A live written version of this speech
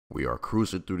We are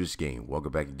cruising through this game.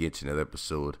 Welcome back again to another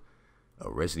episode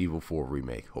of Resident Evil 4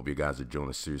 Remake. Hope you guys are enjoying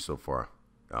the series so far.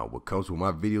 What comes with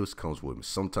my videos comes with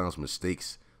sometimes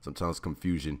mistakes, sometimes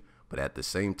confusion, but at the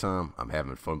same time, I'm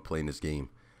having fun playing this game.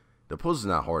 The puzzle's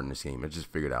not hard in this game. I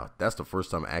just figured out. That's the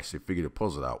first time I actually figured the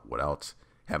puzzle out without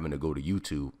having to go to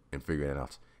YouTube and figure it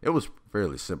out. It was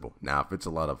fairly simple. Now, if it's a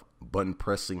lot of button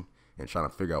pressing and trying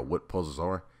to figure out what puzzles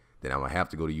are, then I'm going to have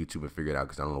to go to YouTube and figure it out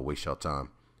because I don't want to waste y'all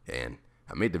time. And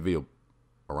I made the video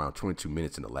around 22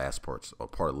 minutes in the last parts, or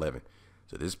part 11.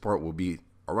 So this part will be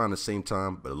around the same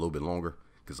time, but a little bit longer.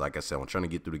 Because like I said, I'm trying to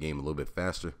get through the game a little bit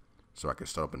faster so I can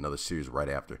start up another series right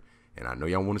after. And I know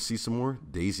y'all want to see some more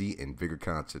Daisy and Vigor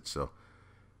content. So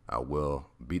I will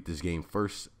beat this game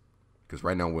first. Because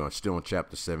right now we're still on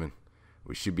Chapter 7.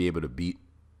 We should be able to beat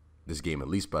this game at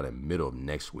least by the middle of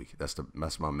next week. That's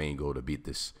my main goal, to beat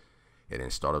this and then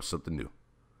start up something new.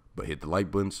 But hit the like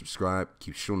button, subscribe,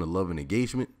 keep showing the love and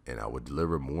engagement, and I will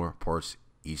deliver more parts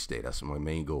each day. That's my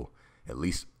main goal. At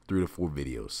least 3 to 4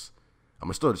 videos. I'm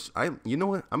gonna start. You know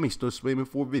what? I may start spamming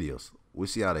 4 videos. We'll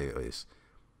see how that is.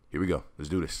 Here we go. Let's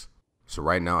do this. So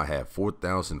right now I have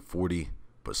 4,040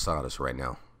 Posadas right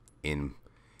now in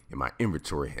my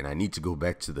inventory, and I need to go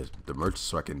back to the merchant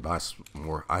so I can buy some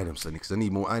more items. Because I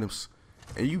need more items.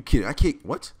 Are you kidding? I can't.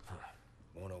 What?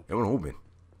 It won't open.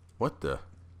 What the?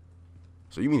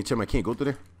 So you mean to tell me I can't go through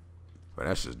there? Well,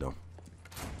 that's just dumb.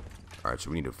 Alright, so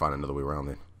we need to find another way around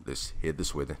then. Let's head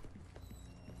this way then.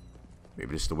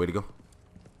 Maybe this is the way to go.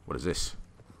 What is this?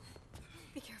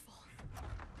 Be careful.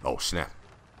 Oh, snap.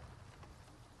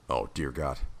 Oh, dear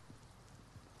God.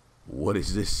 What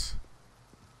is this?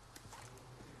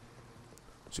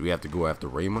 So we have to go after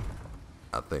Raymond,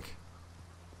 I think.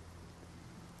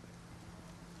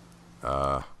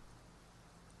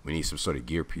 We need some sort of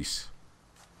gear piece.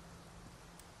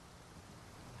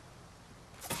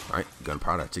 Alright,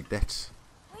 gunpowder, take that.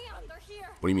 Leon, they're here.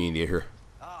 What do you mean they're here?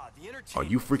 Are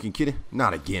you freaking kidding?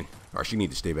 Not again. Alright, she need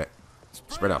to stay back.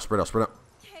 Spread out, spread out, spread out.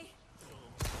 Okay.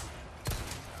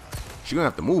 She gonna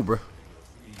have to move, bro.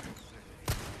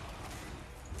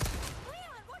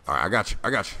 Alright, I got you, I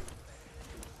got you.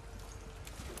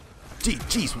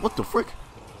 Jeez, what the frick?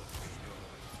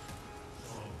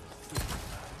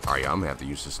 Alright, yeah, I'm gonna have to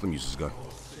use this. Let me use this gun.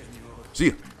 See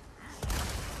ya.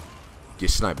 Get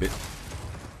sniped, bit.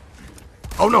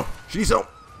 Oh no, she needs help.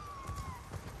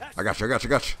 I got you, I got you,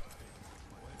 I got you.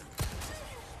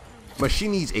 But she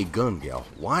needs a gun, gal.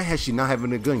 Why has she not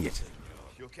having a gun yet?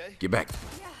 You okay? Get back.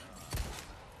 Yeah.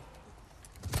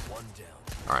 One down.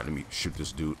 Alright, let me shoot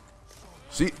this dude.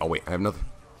 See? Oh wait, I have nothing.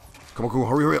 Come on,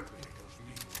 hurry up.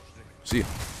 See ya.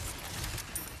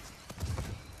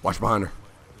 Watch behind her.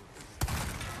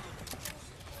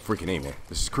 Freaking A, man.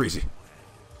 This is crazy.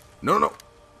 No.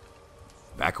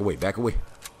 Back away, back away.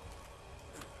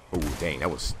 Oh, dang, that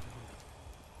was...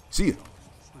 See ya.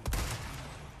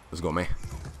 Let's go, man.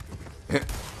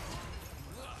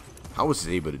 How was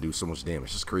he able to do so much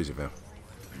damage? It's crazy, fam.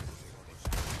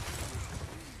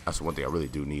 That's the one thing I really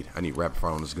do need. I need rapid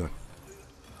fire on this gun.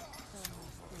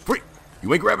 Free!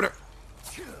 You ain't grabbing her!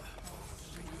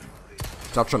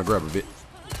 Stop trying to grab her, bit.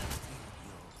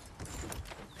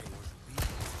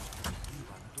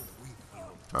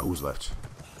 Alright, who's left?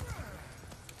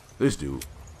 This dude.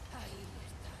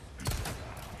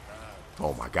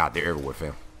 Oh my God, they're everywhere,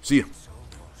 fam. See ya.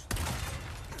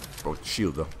 Broke the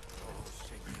shield, though.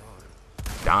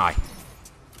 Die.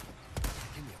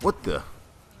 What the?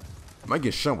 Am I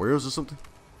getting shot with arrows or something?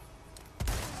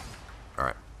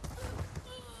 Alright.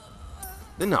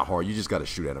 They're not hard. You just gotta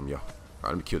shoot at them, yo. Alright,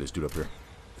 let me kill this dude up here.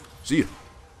 See ya.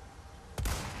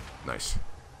 Nice.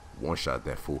 One shot at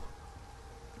that fool.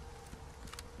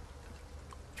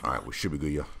 Alright, we should be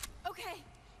good, yo. Okay.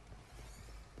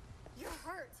 You're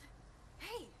hurt.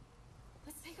 Hey,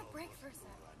 let's take a break for a sec.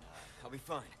 I'll be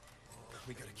fine.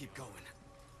 We gotta keep going.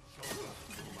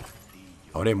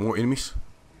 Are there more enemies?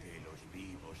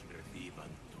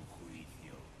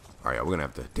 Alright, we're gonna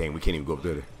have to... Dang, we can't even go up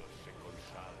there.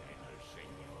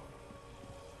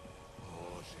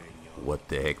 What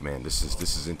the heck, man? This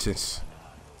is intense.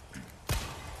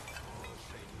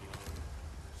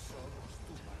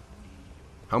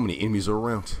 How many enemies are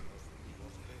around?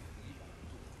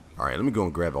 Alright, let me go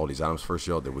and grab all these items first,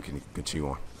 y'all, then we can continue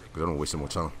on. Because I don't want to waste any more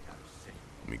time.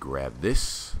 Let me grab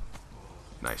this.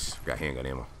 Nice. Got handgun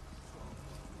ammo.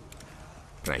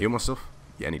 Can I heal myself?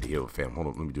 Yeah, I need to heal, fam. Hold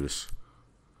on, let me do this.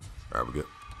 Alright, we're good.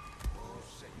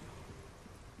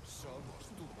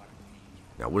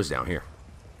 Now, what is down here?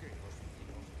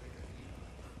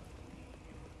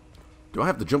 Do I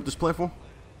have to jump this platform?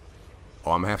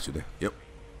 Oh, I'm gonna have to then. Yep.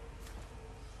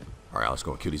 Alright, let's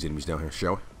go and kill these enemies down here,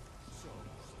 shall we?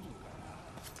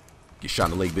 Get shot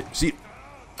in the leg bit. See it.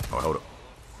 Oh, hold up.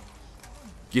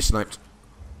 Get sniped.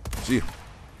 See you.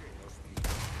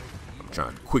 I'm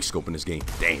trying to quick scope in this game.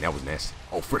 Dang, that was nasty.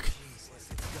 Oh, frick.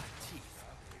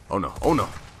 Oh, no. Oh, no.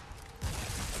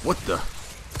 What the?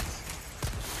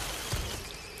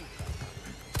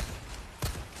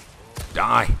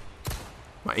 Die.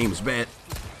 My aim is bad.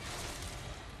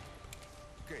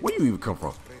 Where you even come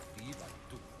from?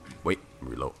 Wait,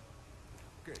 reload.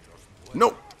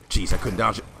 Nope. Jeez, I couldn't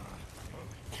dodge it.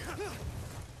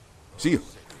 See you.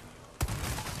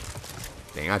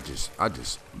 Dang, I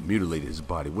just mutilated his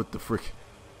body. What the frick?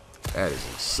 That is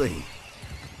insane.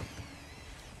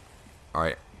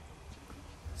 Alright.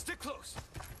 Stick close.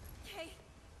 Okay.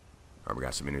 Alright, we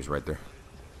got some enemies right there.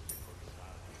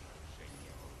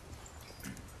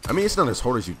 I mean, it's not as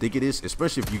hard as you think it is,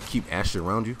 especially if you keep Ashley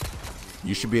around you.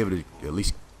 You should be able to at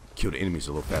least kill the enemies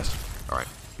a little faster. Alright,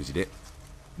 is he dead?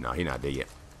 No, he's not dead yet.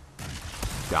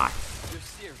 Die. You're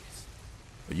serious.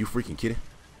 Are you freaking kidding?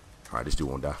 Alright, this dude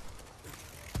won't die.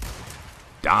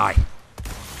 Die.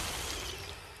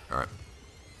 Alright.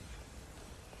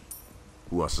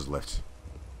 Who else is left?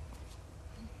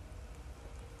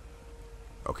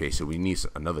 Okay, so we need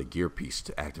another gear piece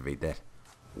to activate that.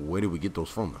 Where did we get those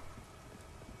from, though?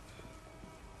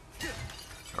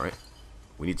 Alright.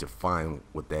 We need to find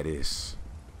what that is.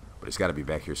 But it's got to be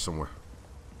back here somewhere.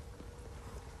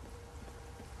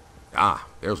 Ah,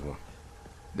 there's one.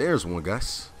 There's one,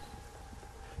 guys.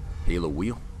 Halo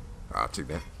wheel. I'll take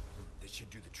that. This should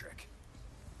do the trick.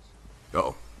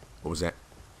 Uh-oh. What was that?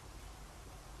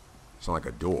 Sound like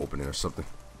a door opening or something.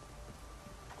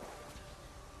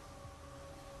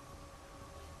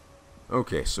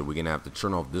 Okay, so we're going to have to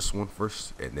turn off this one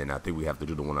first. And then I think we have to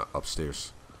do the one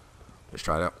upstairs. Let's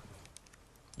try it out.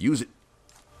 Use it.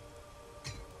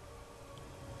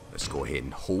 Let's go ahead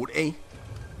and hold A.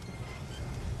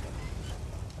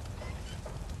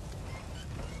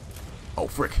 Oh,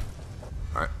 frick.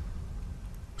 Alright.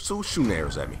 So who's shooting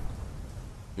arrows at me?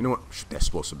 You know what? Shoot that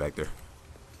explosive back there.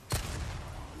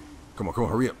 Come on,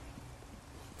 hurry up.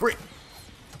 Frick.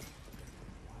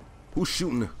 Who's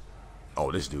shooting?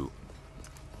 Oh, this dude.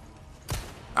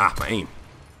 Ah, my aim.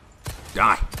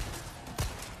 Die.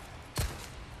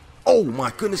 Oh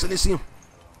my goodness, I didn't see him.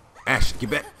 Ash, get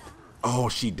back. Oh,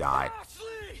 she died.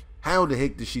 How the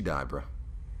heck did she die, bro?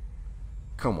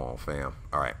 Come on, fam.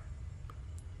 Alright.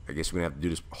 I guess we're gonna have to do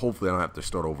this. Hopefully I don't have to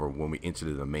start over when we enter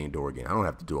the main door again. I don't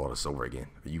have to do all this over again.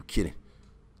 Are you kidding?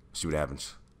 Let's see what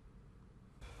happens.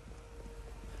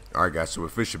 Alright guys, so we're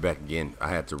officially back again. I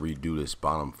had to redo this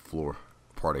bottom floor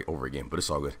part over again, but it's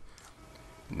all good.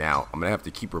 Now, I'm gonna have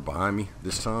to keep her behind me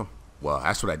this time. Well,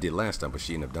 that's what I did last time, but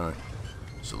she ended up dying.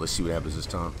 So let's see what happens this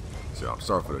time. So I'm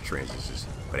sorry for the transitions,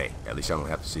 but hey, at least I don't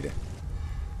have to see that.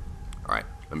 Alright,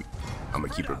 I'm gonna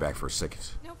keep her back for a second.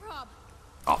 No problem.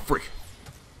 Oh, frick.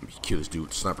 Let me kill this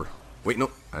dude, sniper. Wait,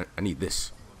 no, I need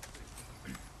this.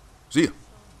 See ya.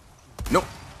 Nope.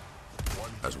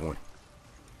 That's one.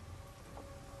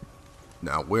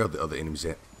 Now, where are the other enemies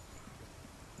at?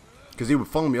 Because they were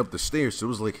following me up the stairs, so it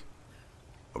was like,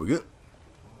 are we good?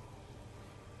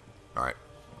 Alright.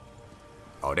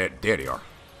 Oh, there they are.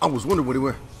 I was wondering where they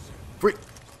were. Frick.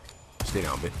 Stay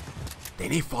down a bit. Dang,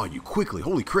 they follow you quickly.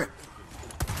 Holy crap.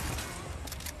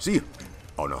 See ya.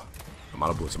 Oh, no. I'm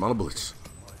out of bullets. I'm out of bullets.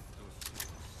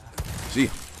 See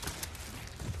ya.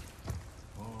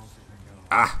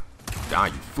 Ah. Die,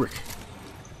 you frick.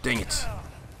 Dang it.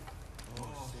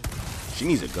 She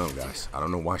needs a gun, guys. I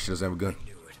don't know why she doesn't have a gun.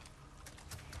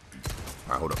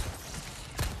 Alright, hold up.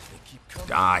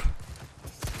 Die.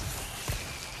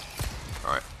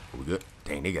 Alright, are we good?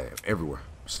 Dang, they got it everywhere.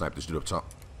 Snipe this dude up top.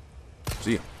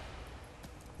 See ya.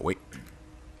 Oh, wait.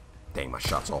 Dang, my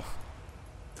shot's off.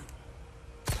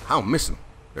 How I'm missing?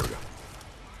 There we go.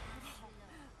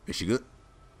 Is she good?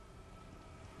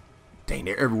 Dang,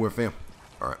 they're everywhere, fam.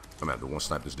 Alright, I'm gonna have to one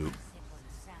snipe this dude.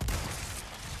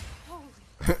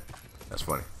 That's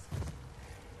funny.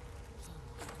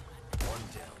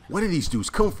 Where did these dudes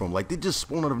come from? Like, they just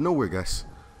spawn out of nowhere, guys.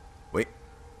 Wait.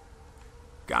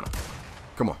 Got him.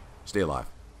 Come on. Stay alive.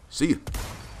 See you.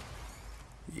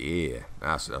 Yeah.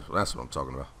 That's what I'm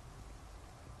talking about.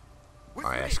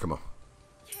 Alright, Ash, come on.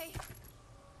 Okay.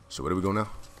 So where do we go now?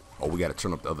 Oh, we gotta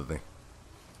turn up the other thing.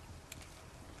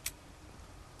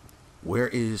 Where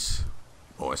is...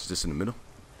 Oh, it's just in the middle?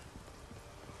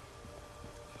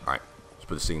 Alright. Let's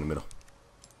put this thing in the middle.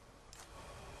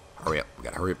 Hurry up. We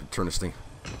gotta hurry up and turn this thing.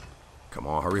 Come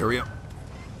on, hurry up.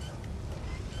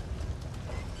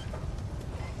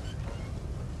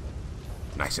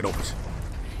 Nice, it opens.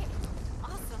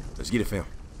 Awesome. Let's get it, fam.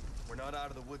 We're not out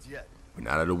of the woods yet. We're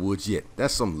not out of the woods yet.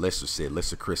 That's something Lester said.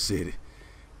 Lester Chris said it.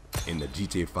 in the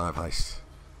GTA 5 heist.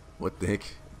 What the heck?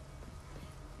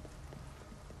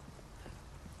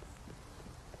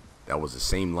 That was the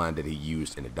same line that he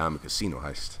used in the Diamond Casino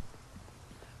heist.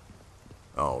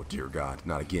 Oh, dear God,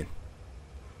 not again.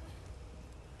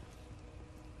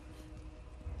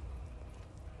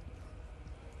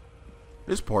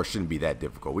 This part shouldn't be that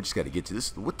difficult. We just got to get to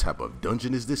this. What type of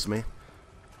dungeon is this, man?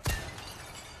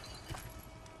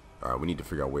 Alright, we need to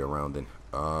figure out a way around then.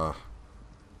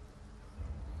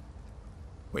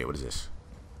 Wait, what is this?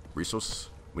 Resources?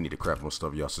 We need to craft more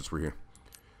stuff, y'all, since we're here.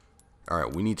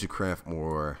 Alright, we need to craft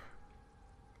more.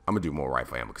 I'm going to do more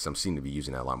rifle ammo because I'm seeming to be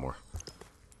using that a lot more.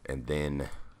 And then...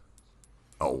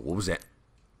 Oh, what was that?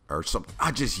 Or something.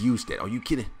 I just used that. Are you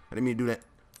kidding? I didn't mean to do that.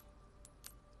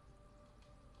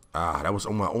 Ah, that was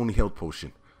on my only health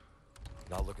potion.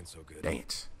 Not looking so good. Dang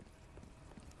it.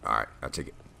 Alright, I'll take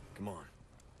it. Come on.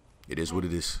 It is what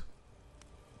it is.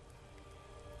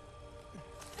 You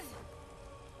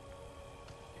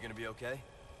gonna be okay?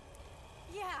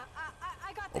 Yeah,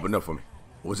 I got this. Open up for me.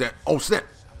 What was that? Oh, snap.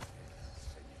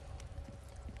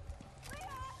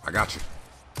 I got you.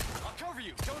 I'll cover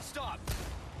you. Don't stop.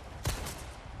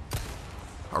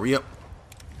 Hurry up.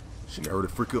 Shouldn't hurt her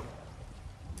freak up.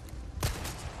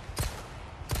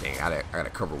 Dang, I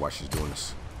gotta cover while she's doing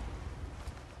this.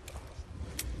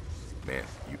 Man,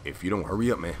 if you don't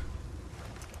hurry up, man.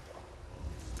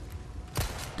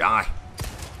 Die.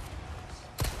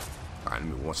 Alright, let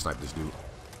me one snipe this dude.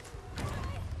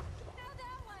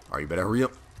 Alright, you better hurry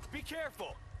up. Be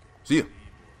careful. See ya.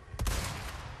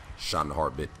 Shot in the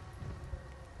heart bit.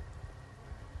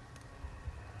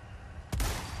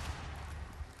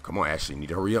 Come on, Ashley, you need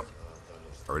to hurry up.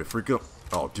 Hurry the freak up.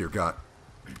 Oh, dear God.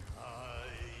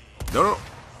 No, no.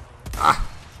 Ah.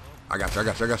 I got you, I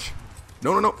got you, I got you.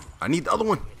 No, no, no. I need the other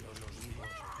one.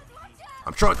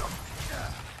 I'm trying to...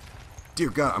 Dear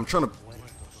God, I'm trying to...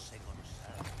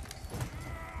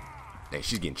 Dang,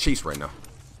 she's getting chased right now.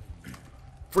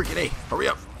 Freaking A. Hurry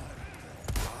up.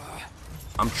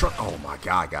 I'm trying... Oh, my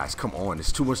God, guys. Come on.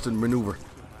 It's too much to maneuver.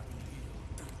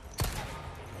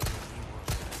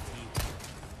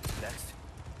 Next.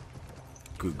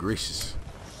 Good gracious.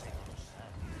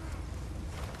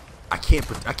 I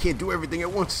can't do everything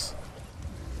at once.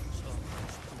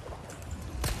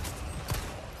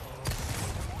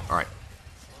 All right.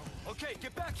 Okay,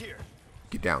 get back here.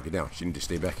 Get down, get down. She needs to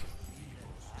stay back.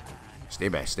 Stay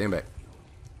back, stand back.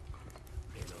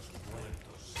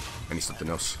 I need something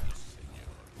else.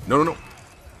 No, no, no.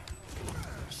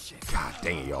 God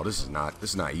dang it, y'all. This is not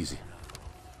easy.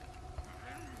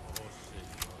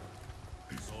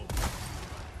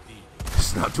 This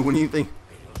is not doing anything.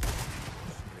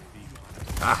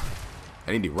 Ah,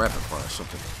 I need to rapid fire or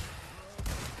something.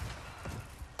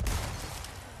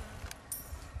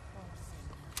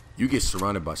 You get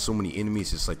surrounded by so many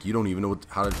enemies, it's like you don't even know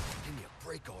how to... Give me a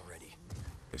break already.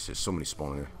 It's just so many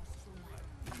spawning there.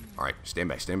 Alright, stand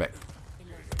back, stand back.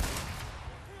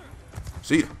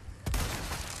 See ya.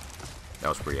 That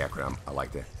was pretty accurate. I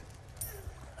like that.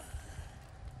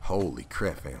 Holy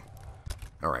crap, fam.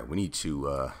 Alright, we need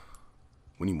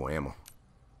more ammo.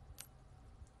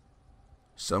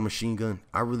 Submachine gun.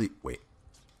 Wait.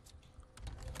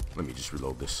 Let me just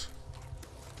reload this.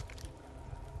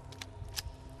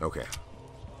 Okay.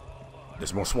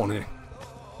 There's more spawning in.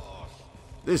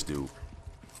 This dude.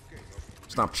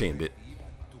 Stop chain bit.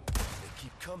 They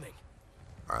keep coming.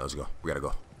 Alright, let's go. We gotta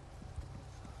go.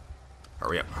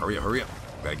 Hurry up, hurry up, hurry up.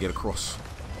 Gotta get across.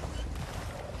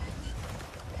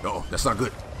 Uh-oh, that's not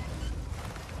good.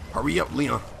 Hurry up,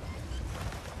 Leon.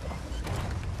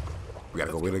 We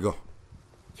gotta go, we gotta go.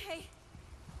 Okay.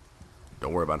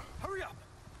 Don't worry about him. Hurry up.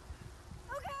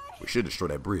 Okay. We should destroy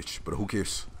that bridge, but who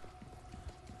cares?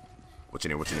 What's in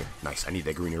there? What's in there? Nice. I need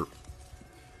that green herb.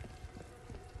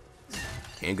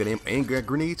 And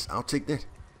grenades. I'll take that.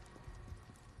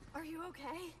 Are you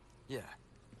okay? Yeah.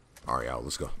 All right, y'all.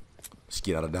 Let's go. Let's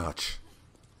get out of Dodge.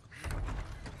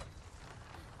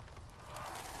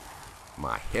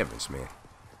 My heavens, man.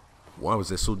 Why was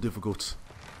that so difficult?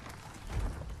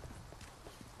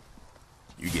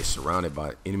 You get surrounded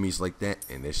by enemies like that,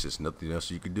 and there's just nothing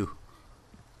else you can do.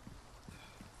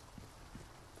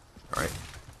 All right.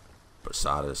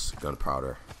 Posadas,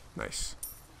 gunpowder. Nice.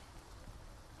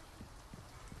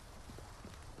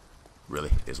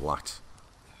 Really? It's locked.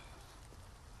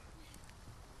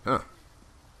 Huh.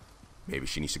 Maybe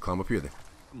she needs to climb up here then.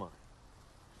 Come on.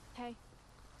 Hey.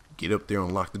 Get up there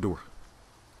and lock the door.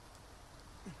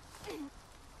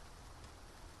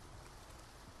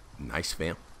 Nice,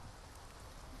 fam.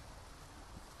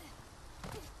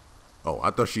 Oh,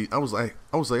 I thought she I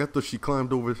thought she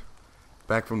climbed over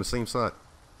back from the same side.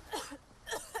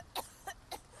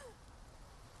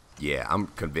 Yeah, I'm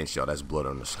convinced, y'all, that's blood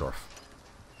on the scarf.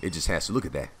 It just has to. Look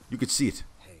at that. You could see it.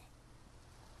 Hey,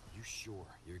 you sure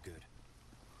you're good?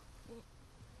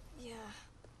 Yeah.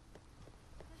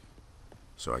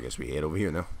 So I guess we head over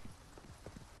here now.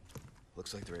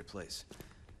 Looks like the right place.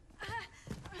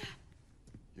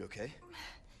 You okay?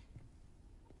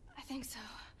 I think so.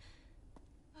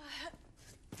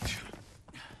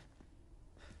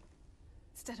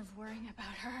 Instead of worrying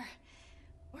about her,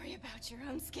 worry about your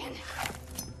own skin.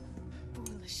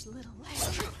 Foolish little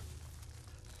leg.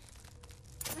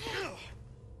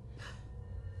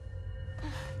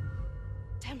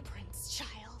 Temperance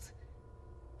child.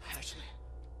 Ashley.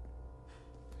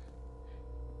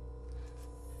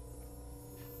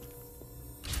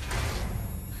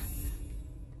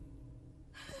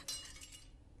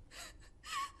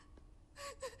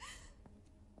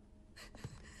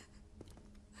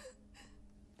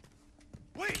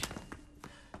 Wait!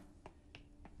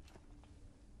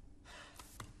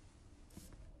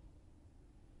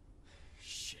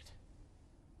 Shit.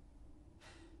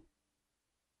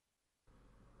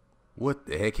 What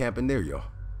the heck happened there, y'all?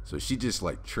 So she just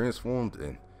like transformed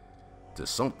into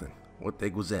something. What the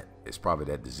heck was that? It's probably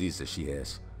that disease that she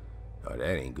has. Oh,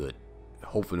 that ain't good.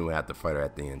 Hopefully we'll have to fight her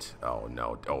at the end. Oh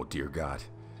no. Oh dear God.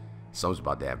 Something's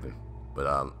about to happen. But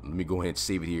let me go ahead and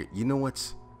save it here. You know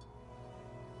what?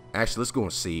 Actually, let's go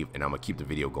and save, and I'm gonna keep the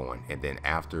video going. And then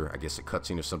after, I guess a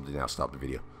cutscene or something, then I'll stop the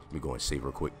video. Let me go and save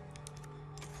real quick.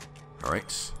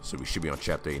 Alright, so we should be on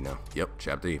chapter 8 now. Yep,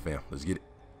 chapter 8, fam. Let's get it.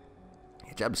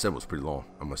 Yeah, chapter 7 was pretty long,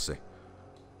 I must say.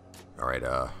 Alright,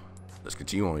 let's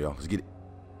continue on, y'all. Let's get it.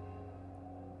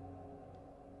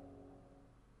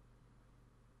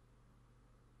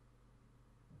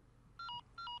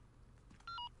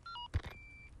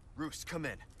 Roos, come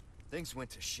in. Things went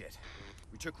to shit.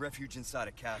 We took refuge inside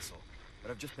a castle,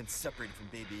 but I've just been separated from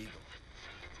Baby Eagle.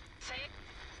 Say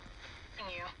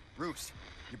you. Roos,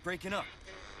 you're breaking up.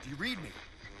 Do you read me?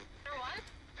 You're what?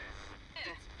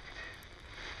 In.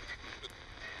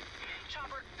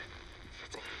 Chopper.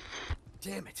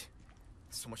 Damn it.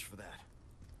 So much for that.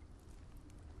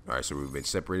 Alright, so we've been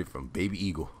separated from Baby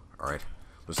Eagle. Alright.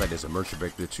 Looks like there's a merchant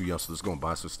back there too, y'all. So let's go and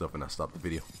buy some stuff and I'll stop the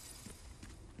video.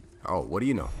 Oh, what do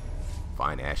you know?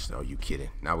 Find Ashley. Oh, you kidding.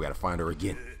 Now we gotta find her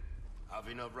again.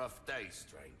 Having a rough day,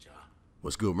 stranger.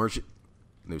 What's good, merchant?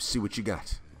 Let's see what you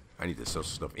got. I need to sell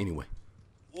some stuff anyway.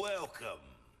 Welcome.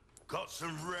 Got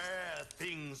some rare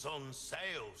things on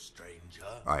sale, stranger.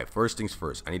 Alright, first things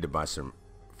first. I need to buy some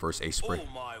first aid spray. All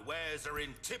my wares are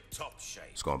in tip-top shape.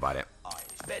 Let's go and buy that. Aye,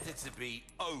 it's better to be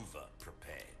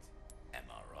over-prepared. Am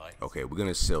I right? Okay, we're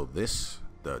gonna sell this.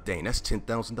 Dang, that's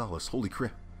 $10,000. Holy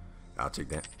crap. I'll take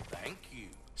that. Thank you.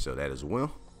 Sell that as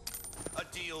well. A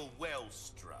deal well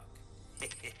struck.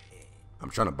 I'm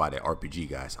trying to buy that RPG,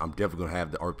 guys. I'm definitely gonna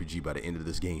have the RPG by the end of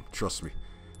this game. Trust me.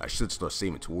 I should start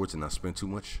saving towards and not spend too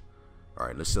much.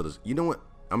 Alright, let's sell this. You know what?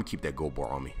 I'm gonna keep that gold bar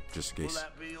on me, just in Will case.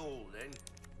 that be all then?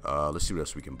 Let's see what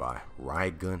else we can buy.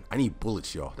 Riot gun. I need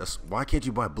bullets, y'all. Why can't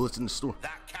you buy bullets in the store?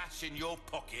 That cash in your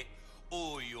pocket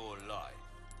or your life?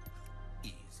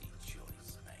 Easy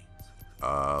choice,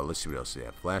 mate. Let's see what else we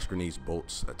have. Flash grenades,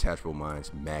 bolts, attachable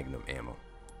mines, magnum ammo.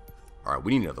 Alright,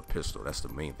 we need another pistol. That's the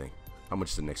main thing. How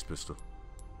much is the next pistol?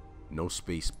 No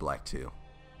space, blacktail.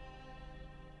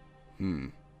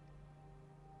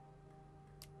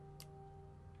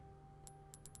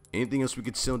 Anything else we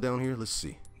could sell down here? Let's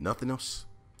see. Nothing else?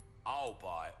 I'll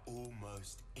buy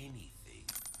almost anything.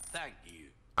 Thank you.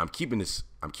 I'm keeping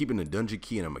the dungeon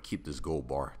key, and I'm gonna keep this gold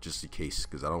bar just in case,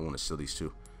 because I don't want to sell these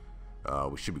two.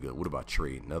 We should be good. What about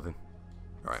trade? Nothing.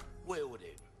 All right. Well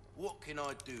then, what can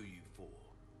I do you for?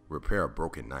 Repair a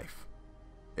broken knife.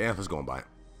 Yeah, let's go and buy it.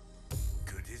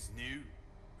 Good as new.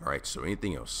 All right. So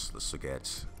anything else? Let's look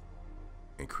at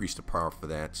increase the power for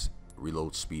that.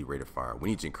 Reload speed, rate of fire.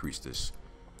 We need to increase this.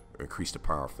 Increase the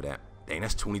power for that. Dang,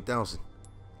 that's 20,000.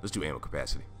 Let's do ammo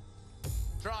capacity.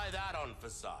 Try that on for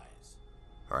size.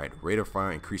 All right. Rate of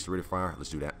fire. Increase the rate of fire. Let's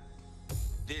do that.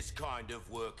 This kind of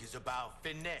work is about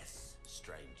finesse,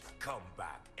 stranger. Come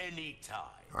back anytime.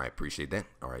 All right. Appreciate that.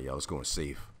 All right, y'all. Let's go and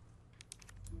save.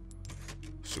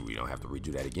 So we don't have to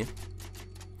redo that again.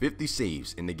 50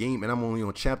 saves in the game, and I'm only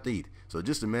on chapter 8. So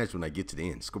just imagine when I get to the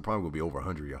end. It's probably going to be over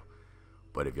 100, y'all.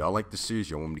 But if y'all like the series,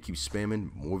 y'all want me to keep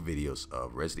spamming more videos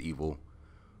of Resident Evil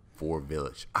 4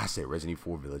 Village. I said Resident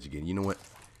Evil 4 Village again. You know what?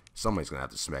 Somebody's going to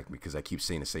have to smack me because I keep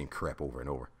saying the same crap over and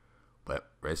over. But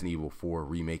Resident Evil 4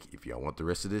 Remake, if y'all want the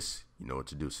rest of this, you know what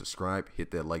to do. Subscribe,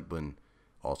 hit that like button,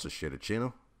 also share the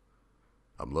channel.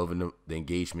 I'm loving the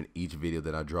engagement each video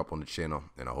that I drop on the channel,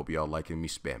 and I hope y'all liking me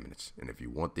spamming it. And if you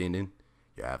want the ending,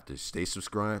 you have to stay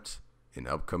subscribed, in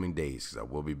the upcoming days, because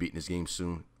I will be beating this game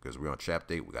soon, because we're on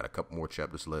chapter 8. We got a couple more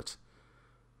chapters left.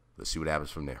 Let's see what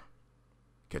happens from there.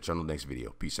 Catch you on the next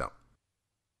video. Peace out.